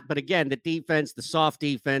than not. But again, the defense, the soft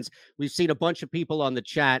defense, we've seen a bunch of people on the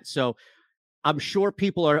chat. So I'm sure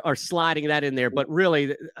people are sliding that in there. But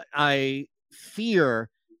really, I fear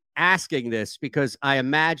asking this because I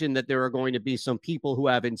imagine that there are going to be some people who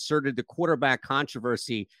have inserted the quarterback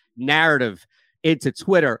controversy narrative into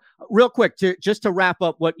Twitter. Real quick, just to wrap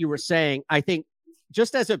up what you were saying, I think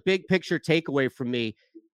just as a big picture takeaway from me,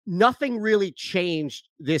 nothing really changed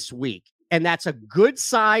this week. And that's a good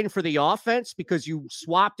sign for the offense because you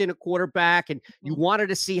swapped in a quarterback and you wanted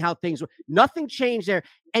to see how things were. Nothing changed there.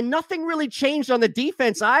 And nothing really changed on the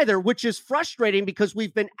defense either, which is frustrating because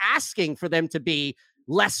we've been asking for them to be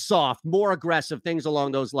less soft, more aggressive, things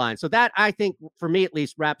along those lines. So that, I think, for me at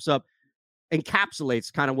least, wraps up,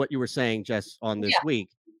 encapsulates kind of what you were saying, Jess, on this week.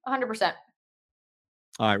 100%.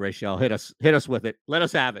 All right, Rachel, hit us with it. Let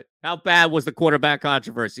us have it. How bad was the quarterback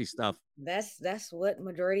controversy stuff? That's what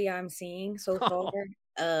majority I'm seeing so far.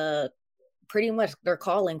 Pretty much they're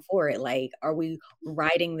calling for it. Like, are we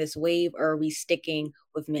riding this wave or are we sticking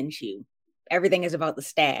with Minshew? Everything is about the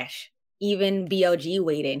stash. Even BLG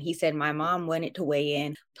weighed in. He said, my mom wanted to weigh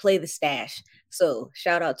in, play the stash. So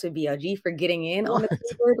shout out to BLG for getting in on the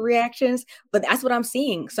keyword reactions. But that's what I'm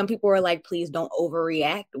seeing. Some people are like, please don't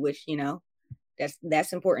overreact, which,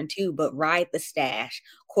 that's important too, but ride the stash,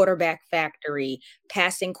 quarterback factory,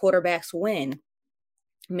 passing quarterbacks win.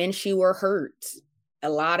 Minshew or Hurts. A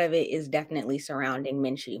lot of it is definitely surrounding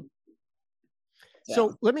Minshew.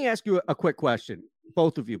 So let me ask you a quick question,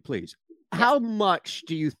 both of you, please. Yes. How much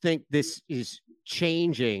do you think this is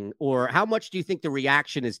changing, or how much do you think the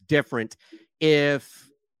reaction is different if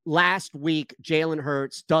last week Jalen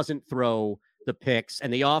Hurts doesn't throw the picks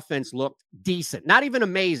and the offense looked decent, not even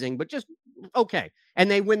amazing, but just okay, and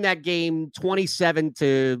they win that game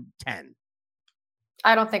 27-10?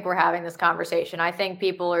 I don't think we're having this conversation. I think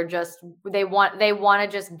people are just they want to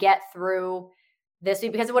just get through this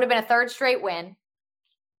week because it would have been a third straight win.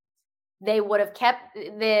 They would have kept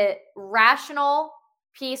the rational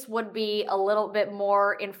piece would be a little bit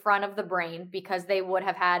more in front of the brain because they would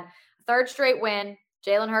have had a third straight win.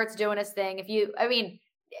 Jalen Hurts doing his thing. If you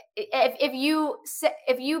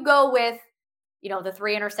go with, the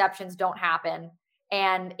 3 interceptions don't happen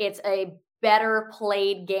and it's a better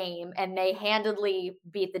played game and they handedly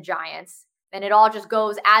beat the Giants and it all just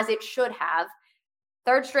goes as it should have.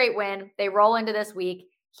 Third straight win. They roll into this week.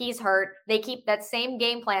 He's hurt. They keep that same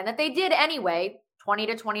game plan that they did anyway, 20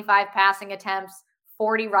 to 25 passing attempts,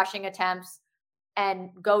 40 rushing attempts, and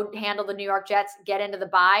go handle the New York Jets, get into the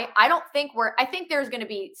bye. I think there's going to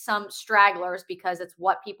be some stragglers because it's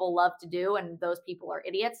what people love to do. And those people are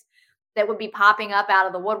idiots that would be popping up out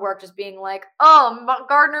of the woodwork, just being like, oh,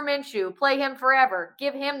 Gardner Minshew, play him forever.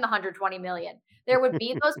 Give him the $120 million. There would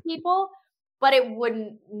be those people, but it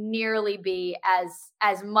wouldn't nearly be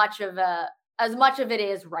as much of it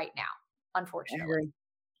is right now, unfortunately.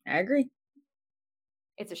 I agree.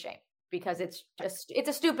 It's a shame because it's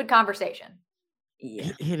a stupid conversation.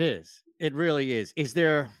 Yeah. It is. It really is.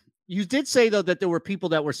 You did say though that there were people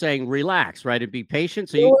that were saying relax, right? And be patient.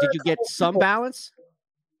 So did you get some balance?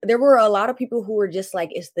 There were a lot of people who were just like,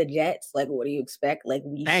 it's the Jets. Like, what do you expect? Like,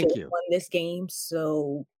 we should have won this game.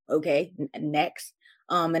 So, okay, next.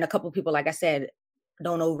 And a couple of people, like I said,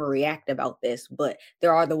 don't overreact about this, but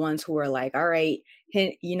there are the ones who are like, all right,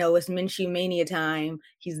 it's Minshew mania time.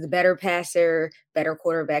 He's the better passer, better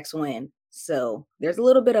quarterbacks win. So there's a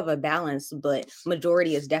little bit of a balance, but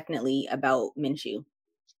majority is definitely about Minshew.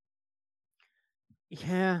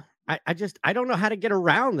 Yeah. I don't know how to get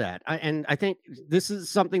around that. And I think this is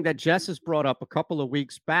something that Jess has brought up a couple of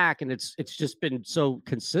weeks back, and it's just been so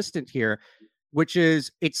consistent here, which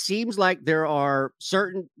is it seems like there's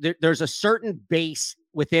a certain base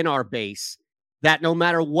within our base that no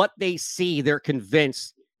matter what they see, they're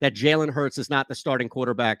convinced that Jalen Hurts is not the starting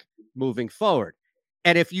quarterback moving forward.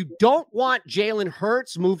 And if you don't want Jalen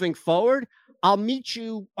Hurts moving forward, I'll meet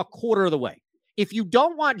you a quarter of the way. If you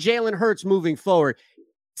don't want Jalen Hurts moving forward,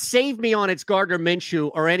 save me on it's Gardner Minshew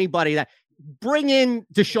or anybody that bring in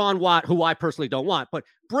Deshaun Watt, who I personally don't want, but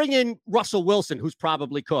bring in Russell Wilson, who's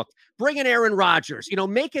probably cooked. Bring in Aaron Rodgers,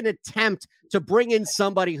 make an attempt to bring in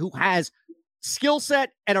somebody who has skill set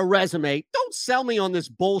and a resume. Don't sell me on this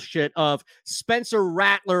bullshit of Spencer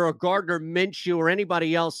Rattler or Gardner Minshew or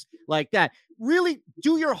anybody else like that. Really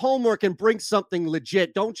do your homework and bring something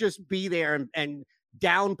legit. Don't just be there and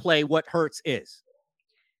downplay what Hurts is.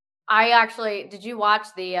 Did you watch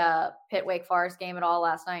the Pitt Wake Forest game at all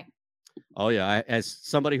last night? Oh yeah. As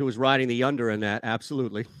somebody who was riding the under in that,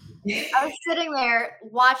 absolutely. I was sitting there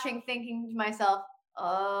watching, thinking to myself,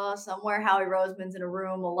 somewhere Howie Roseman's in a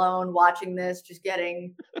room alone watching this, just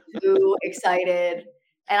getting too excited.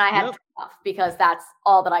 And I had enough because that's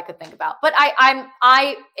all that I could think about. But Eitan,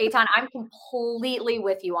 I'm completely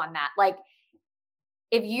with you on that. Like,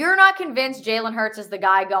 if you're not convinced Jalen Hurts is the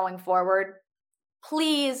guy going forward,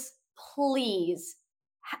 please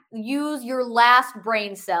use your last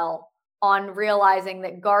brain cell on realizing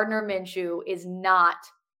that Gardner Minshew is not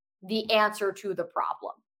the answer to the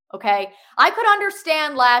problem. Okay. I could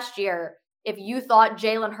understand last year if you thought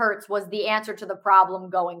Jalen Hurts was the answer to the problem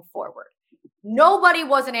going forward. Nobody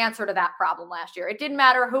was an answer to that problem last year. It didn't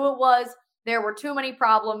matter who it was. There were too many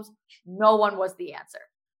problems. No one was the answer.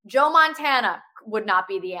 Joe Montana would not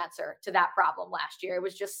be the answer to that problem last year. It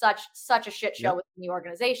was just such a shit show within the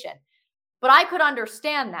organization. But I could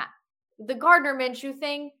understand that. The Gardner Minshew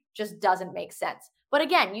thing just doesn't make sense. But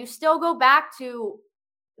again, you still go back to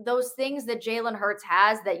those things that Jalen Hurts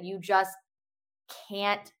has that you just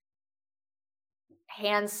can't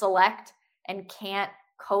hand select and can't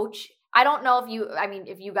coach. I don't know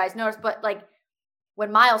if you guys noticed, but like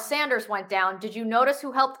when Miles Sanders went down, did you notice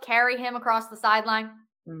who helped carry him across the sideline?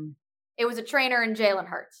 It was a trainer in Jalen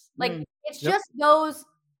Hurts. Like it's just those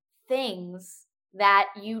things that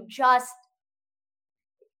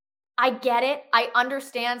I get it. I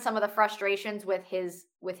understand some of the frustrations with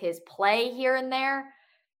his play here and there,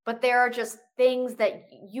 but there are just things that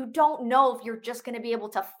you don't know if you're just going to be able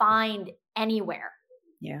to find anywhere.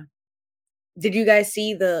 Yeah. Did you guys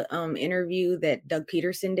see the interview that Doug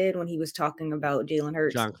Peterson did when he was talking about Jalen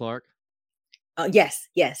Hurts? John Clark? Yes.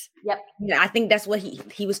 Yep. Yeah, I think that's what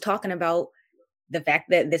he was talking about, the fact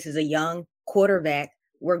that this is a young quarterback.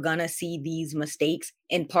 We're going to see these mistakes,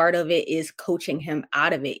 and part of it is coaching him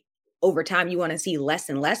out of it. Over time, you want to see less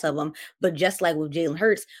and less of them. But just like with Jalen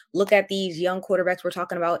Hurts, look at these young quarterbacks we're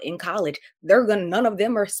talking about in college. None of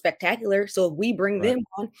them are spectacular. So if we bring them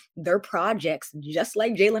on, they're projects, just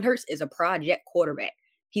like Jalen Hurts is a project quarterback.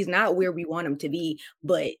 He's not where we want him to be,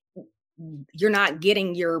 but you're not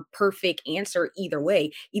getting your perfect answer either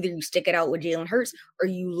way. Either you stick it out with Jalen Hurts or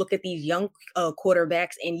you look at these young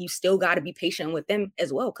quarterbacks and you still got to be patient with them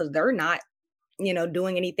as well, because they're not,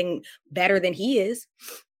 doing anything better than he is.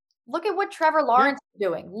 Look at what Trevor Lawrence is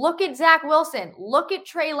doing. Look at Zach Wilson. Look at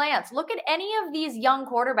Trey Lance. Look at any of these young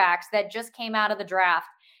quarterbacks that just came out of the draft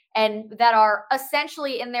and that are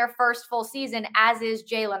essentially in their first full season, as is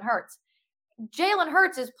Jalen Hurts. Jalen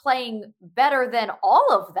Hurts is playing better than all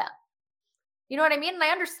of them. You know what I mean? And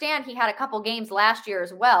I understand he had a couple games last year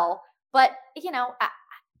as well, but you're going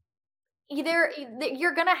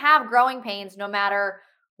to have growing pains no matter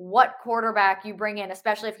what quarterback you bring in,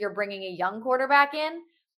 especially if you're bringing a young quarterback in.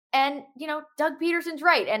 And, Doug Peterson's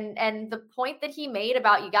right. And the point that he made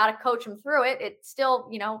about you got to coach him through it. It's still,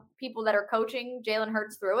 people that are coaching Jalen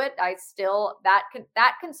Hurts through it.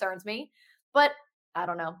 That concerns me, but I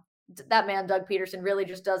don't know. That man, Doug Peterson, really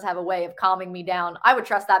just does have a way of calming me down. I would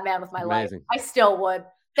trust that man with my life. I still would.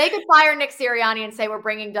 They could fire Nick Sirianni and say, we're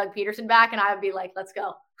bringing Doug Peterson back. And I would be like, let's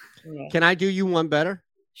go. Can I do you one better?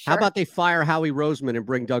 Sure. How about they fire Howie Roseman and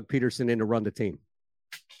bring Doug Peterson in to run the team?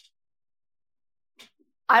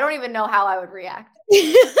 I don't even know how I would react.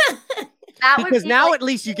 Because now at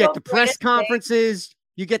least you get the press conferences.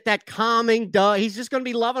 You get that calming. He's just going to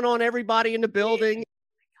be loving on everybody in the building.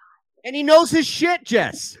 And he knows his shit,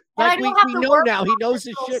 Jess. Like we know now, he knows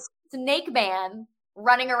his shit. Snake man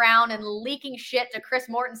running around and leaking shit to Chris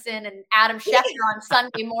Mortensen and Adam Schefter on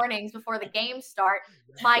Sunday mornings before the games start.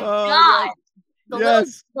 My God.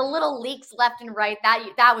 Yes. The little leaks left and right.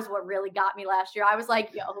 That was what really got me last year. I was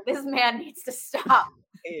like, yo, this man needs to stop.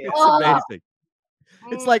 It's amazing.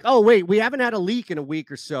 It's like, oh, wait, we haven't had a leak in a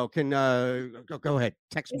week or so. Can go ahead.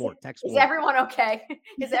 Text more. Is everyone okay?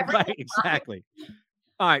 Is everyone right? Exactly.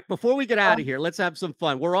 All right. Before we get out of here, let's have some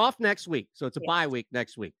fun. We're off next week. So it's a bye week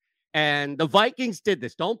next week. And the Vikings did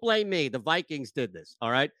this. Don't blame me. The Vikings did this.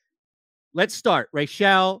 All right. Let's start.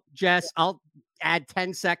 Rachel, Jess, I'll add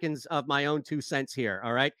 10 seconds of my own 2 cents here.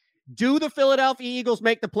 All right. Do the Philadelphia Eagles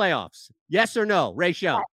make the playoffs? Yes or no?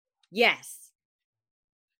 Rachel? Yes.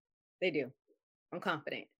 They do. I'm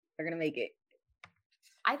confident they're going to make it.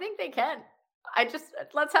 I think they can.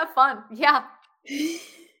 Let's have fun. Yeah.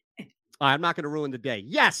 I'm not going to ruin the day.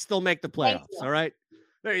 Yes, they'll make the playoffs. All right.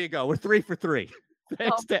 There you go. We're 3 for 3.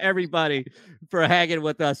 Thanks to everybody for hanging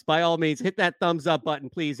with us. By all means, hit that thumbs up button,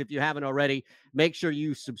 please, if you haven't already. Make sure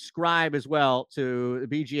you subscribe as well to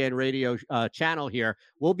the BGN Radio channel here.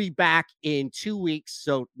 We'll be back in 2 weeks,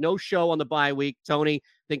 so no show on the bye week. Tony, I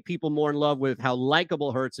think people more in love with how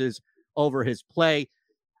likable Hurts is over his play.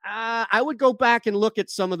 I would go back and look at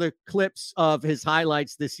some of the clips of his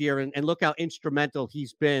highlights this year and look how instrumental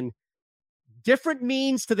he's been. Different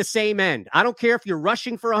means to the same end. I don't care if you're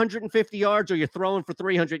rushing for 150 yards or you're throwing for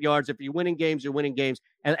 300 yards. If you're winning games, you're winning games.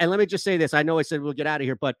 And let me just say this. I know I said we'll get out of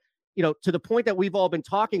here, but, to the point that we've all been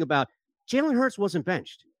talking about, Jalen Hurts wasn't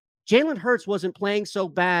benched. Jalen Hurts wasn't playing so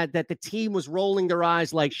bad that the team was rolling their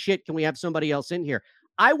eyes like, shit, can we have somebody else in here?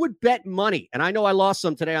 I would bet money, and I know I lost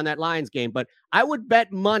some today on that Lions game, but I would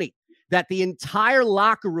bet money that the entire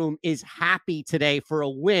locker room is happy today for a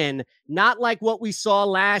win, not like what we saw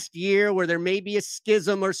last year where there may be a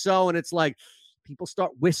schism or so, and it's like people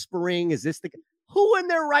start whispering, is this the – who in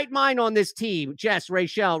their right mind on this team, Jess,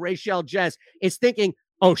 Rachel, Jess, is thinking,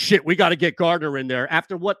 oh, shit, we got to get Gardner in there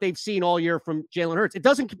after what they've seen all year from Jalen Hurts? It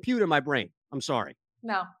doesn't compute in my brain. I'm sorry.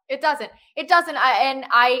 No, it doesn't. It doesn't.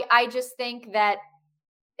 I just think that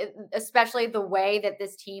especially the way that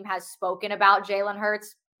this team has spoken about Jalen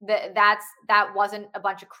Hurts, that wasn't a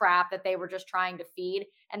bunch of crap that they were just trying to feed.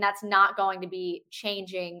 And that's not going to be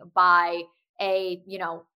changing by a,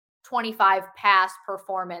 25 pass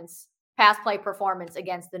play performance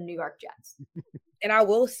against the New York Jets. And I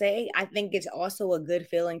will say, I think it's also a good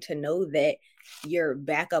feeling to know that your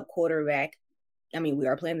backup quarterback, we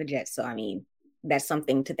are playing the Jets. So, that's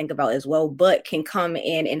something to think about as well, but can come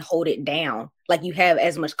in and hold it down. Like you have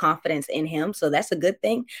as much confidence in him. So that's a good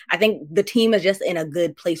thing. I think the team is just in a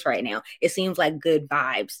good place right now. It seems like good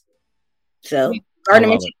vibes. So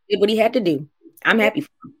Gardner did what he had to do. I'm happy for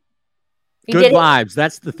him. Good vibes.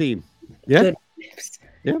 That's the theme. Yeah.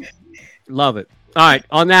 Yeah. Love it. All right.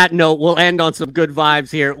 On that note, we'll end on some good vibes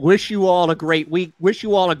here. Wish you all a great week. Wish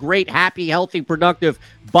you all a great, happy, healthy, productive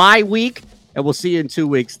bye week. And we'll see you in 2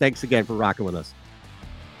 weeks. Thanks again for rocking with us.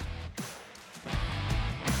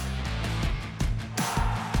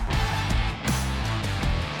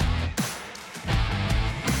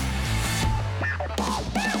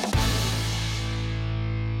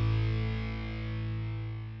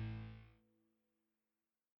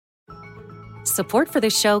 Support for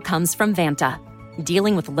this show comes from Vanta.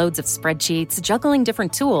 Dealing with loads of spreadsheets, juggling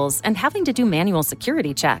different tools, and having to do manual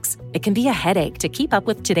security checks, it can be a headache to keep up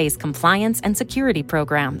with today's compliance and security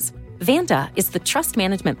programs. Vanta is the trust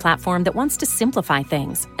management platform that wants to simplify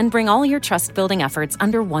things and bring all your trust-building efforts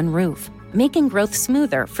under one roof, making growth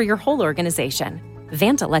smoother for your whole organization.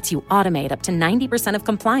 Vanta lets you automate up to 90% of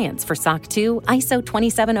compliance for SOC 2, ISO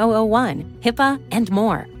 27001, HIPAA, and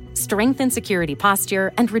more. Strengthen security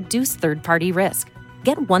posture and reduce third-party risk.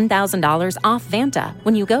 Get $1,000 off Vanta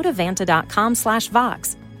when you go to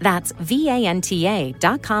vanta.com/Vox. That's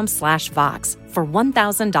vanta.com/Vox for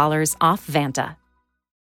 $1,000 off Vanta.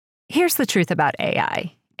 Here's the truth about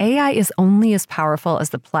AI. AI is only as powerful as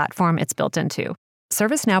the platform it's built into.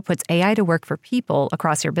 ServiceNow puts AI to work for people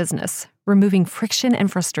across your business, removing friction and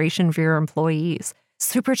frustration for your employees,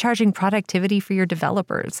 supercharging productivity for your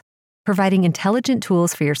developers, providing intelligent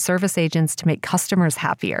tools for your service agents to make customers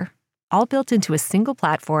happier, all built into a single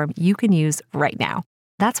platform you can use right now.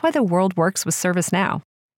 That's why the world works with ServiceNow.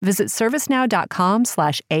 Visit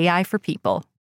servicenow.com/AI for people.